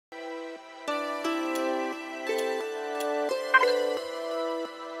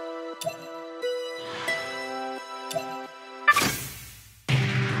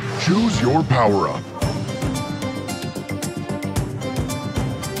Choose your power-up.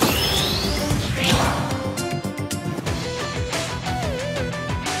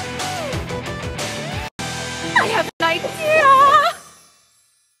 I have an idea!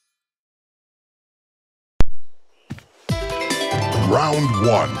 Round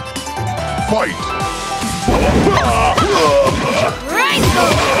 1. Fight! Right!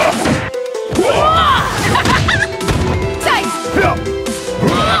 Dice!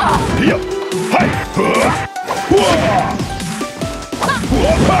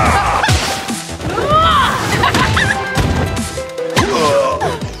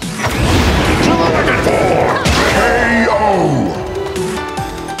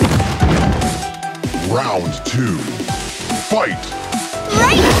 Round 2. Fight!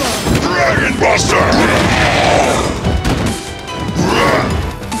 Right! Dragon Buster!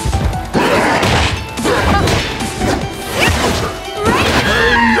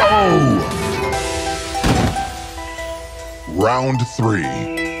 KO! Round 3.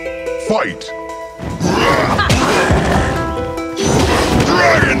 Fight!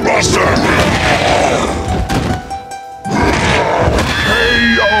 Dragon Buster!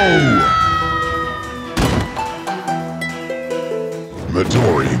 KO!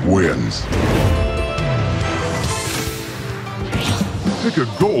 Midori wins. Pick a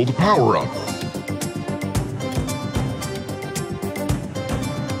gold power-up.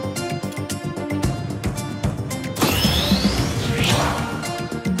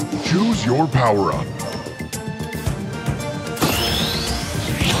 Choose your power-up.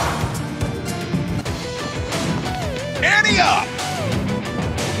 Ante up!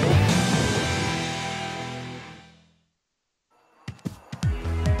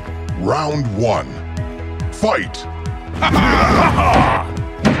 Round 1. Fight!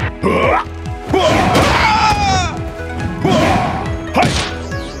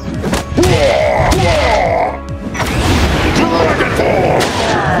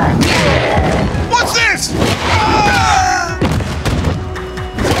 What's this?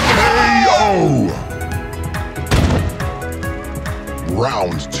 KO!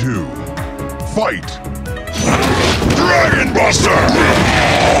 Round 2. Fight! Dragon Buster!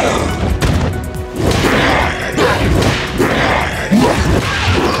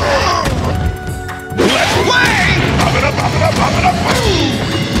 Let's play! Pop it up, pop it up, pop it up!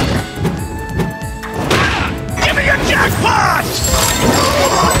 Give me your jackpot!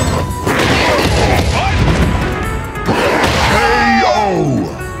 KO!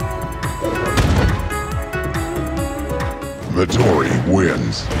 Midori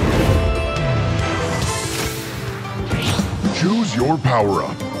wins. Choose your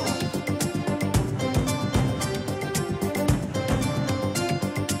power-up.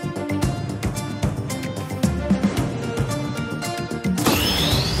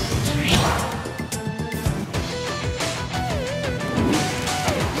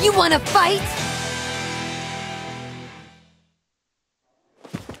 You wanna fight?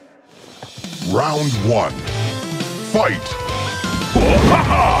 Round 1. Fight!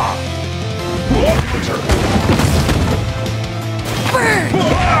 Burn!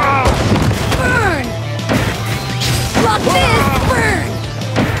 Burn! Lock this! Burn!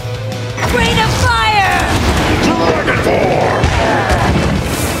 Rain of fire! Dragon Form!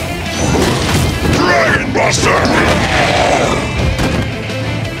 Dragon Buster!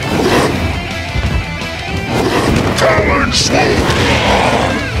 Talon Swoop!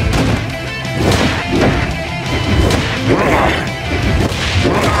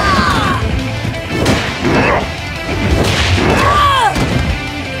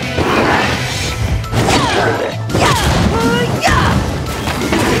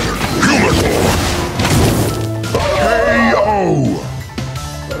 Human Form! KO!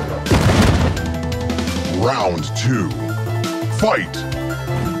 Round 2. Fight!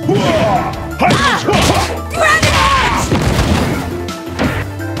 Dragon Axe!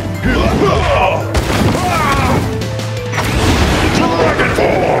 Dragon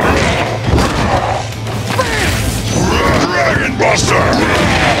Form! Dragon Buster!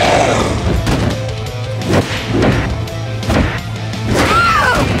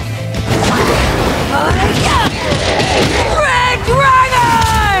 Red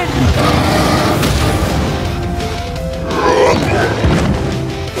Dragon!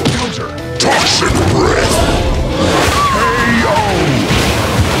 Counter! Toxic Breath! KO!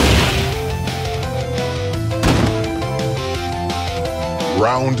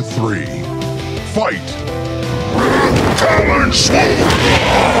 Round 3. Fight! Talon Swoop!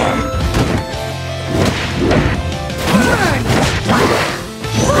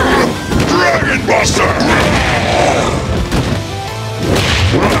 Dragon Buster!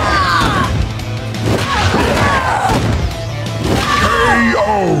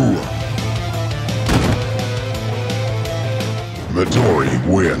 Midori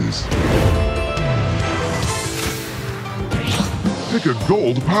wins. Pick a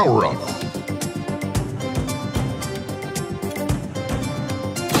gold power-up.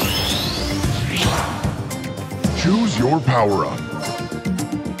 Choose your power-up.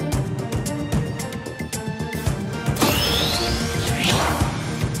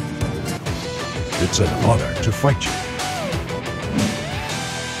 It's an honor to fight you.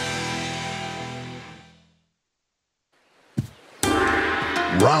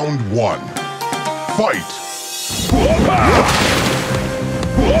 Round 1. Fight!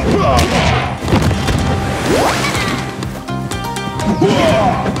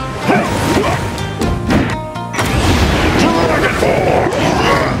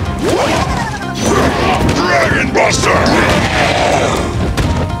 Dragon Buster!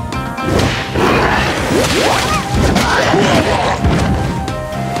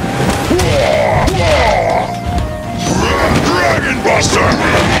 Dragon Buster!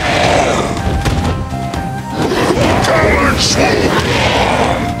 Talon Swoop!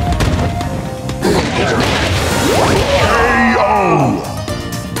 KO!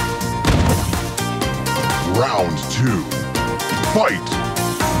 Round 2. Fight!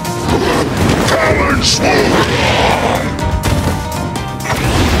 Talon Swoop!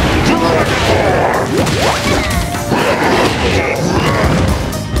 Human form!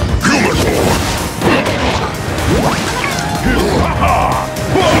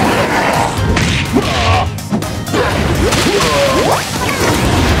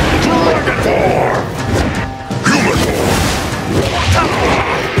 Dragon form! Human form!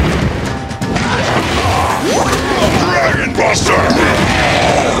 Dragon Buster!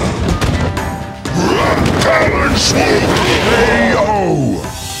 Talon Swoop! KO!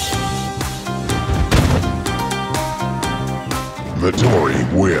 Midori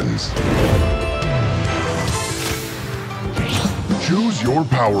wins. Choose your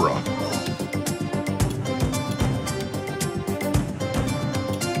power-up.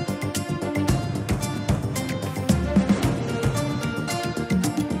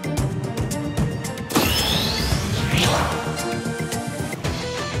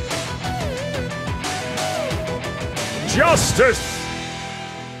 Justice!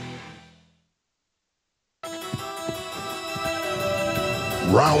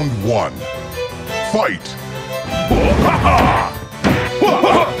 Round 1. Fight!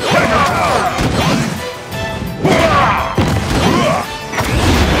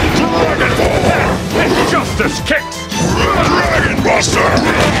 Dragon form! Justice kicks! Dragon Buster!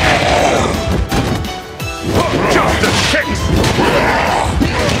 Justice kicks!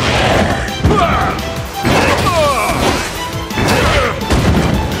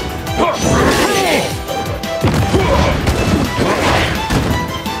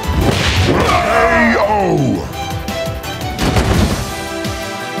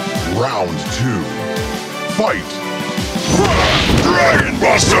 Round 2. Fight! Dragon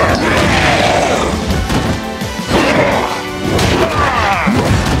Buster!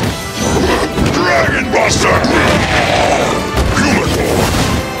 Dragon Buster! Human form!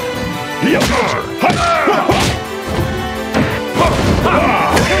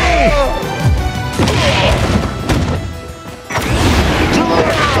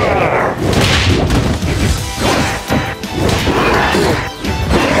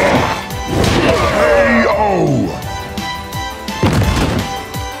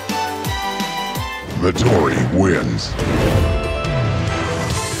 Midori wins.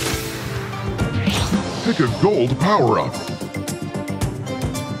 Pick a gold power-up.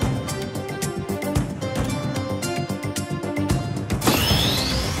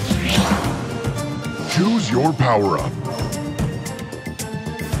 Choose your power-up.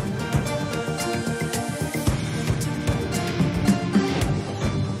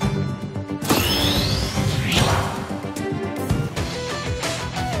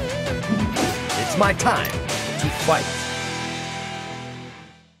 It's my time to fight.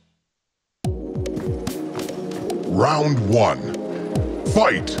 Round 1.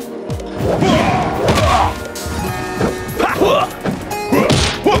 Fight!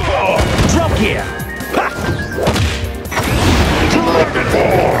 Drop gear! Dragon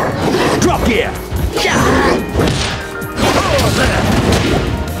form! Drop gear!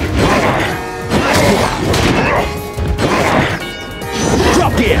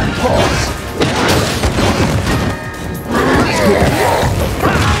 Drop gear! Pause!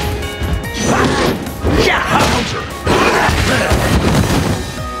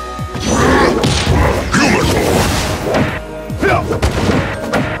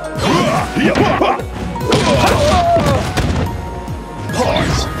 Human form!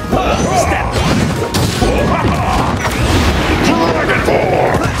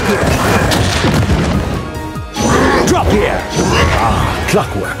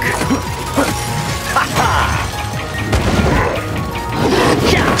 Clockwork.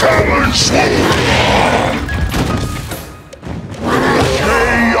 Talon swoop!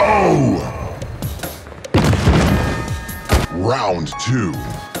 KO! Round 2.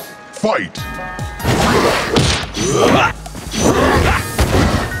 Fight!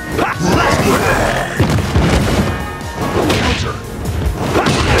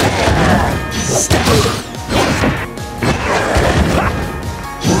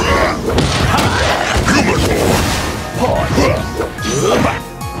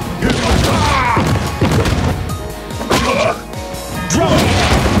 Counter!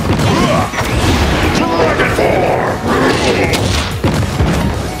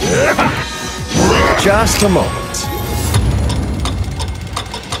 Just a moment.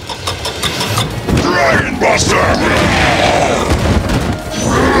 Dragon Buster!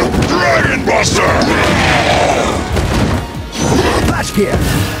 Dragon Buster! Flash gear.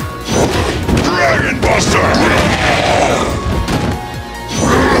 Dragon Buster!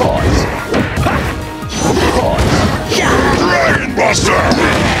 Pause. Dragon Buster!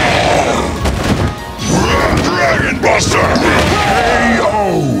 Dragon Buster!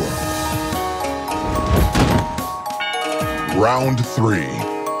 KO! Round 3.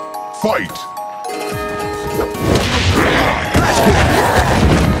 Fight!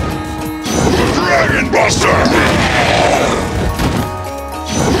 Dragon Buster!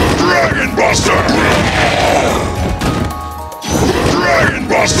 Dragon Buster! Dragon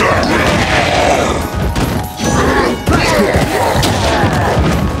Buster!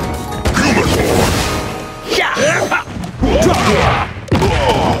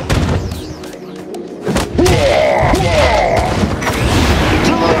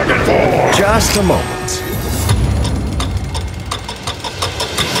 Just a moment.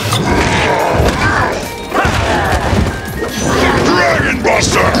 Dragon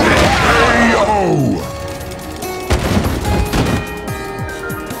Buster! KO!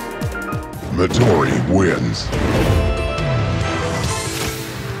 Midori wins.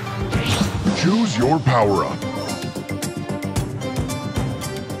 Choose your power-up.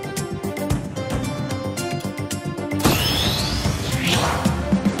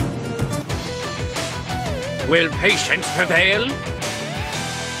 Will patience prevail?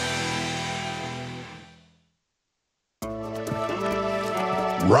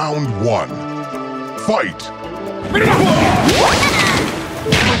 Round 1. Fight!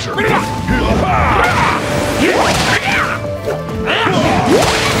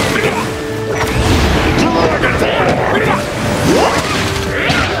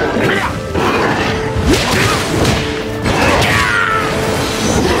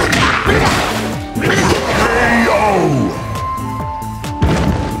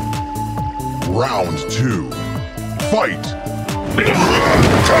 Round 2. Fight!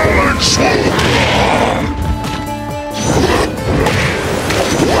 Talon swoop!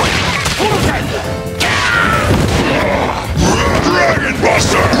 Dragon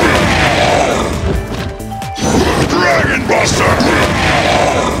Buster! Dragon Buster!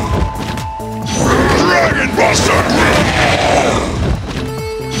 Dragon Buster!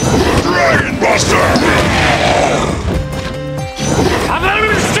 Dragon Buster!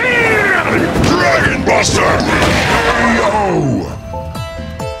 Dragon Buster! KO!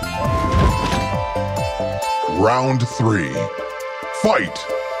 Round 3. Fight!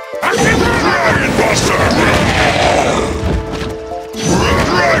 Dragon Buster!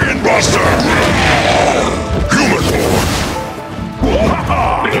 Dragon Buster! Human form!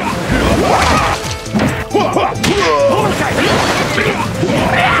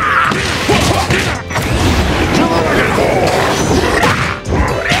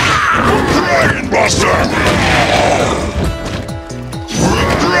 Dragon Buster!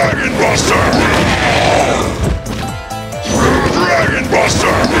 Dragon Buster! Dragon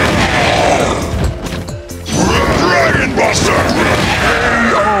Buster! Dragon Buster!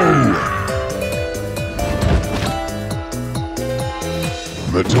 KO!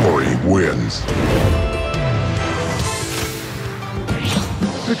 Midori wins.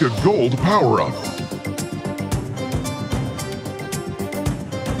 Pick a gold power-up.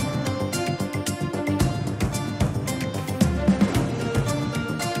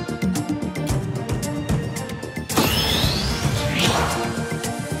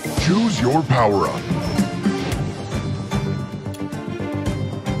 Choose your power-up.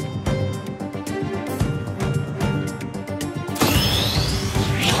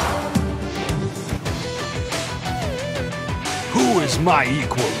 Who is my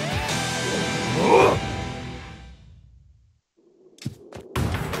equal?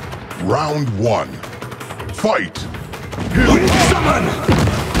 Round 1. Fight! Summon!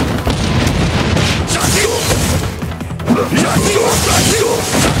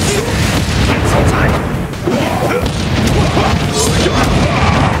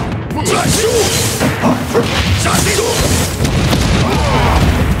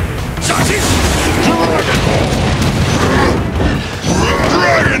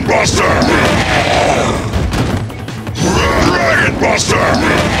 Dragon Buster! Dragon Buster!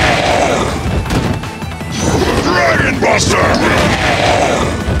 Dragon Buster!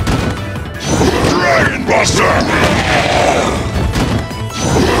 Dragon Buster!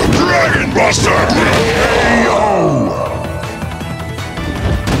 Dragon Buster! KO!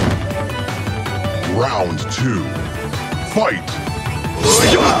 Round 2. Fight!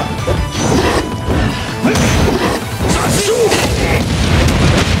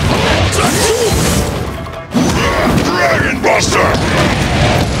 Dragon Buster!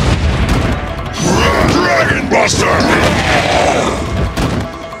 Dragon Buster!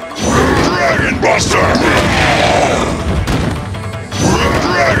 Dragon Buster!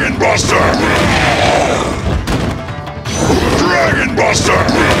 Dragon Buster! Dragon Buster!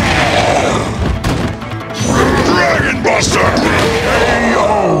 Dragon Buster!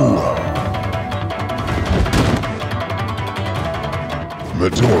 KO!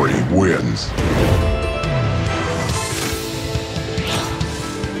 Midori wins.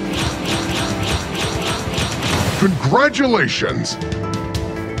 Congratulations!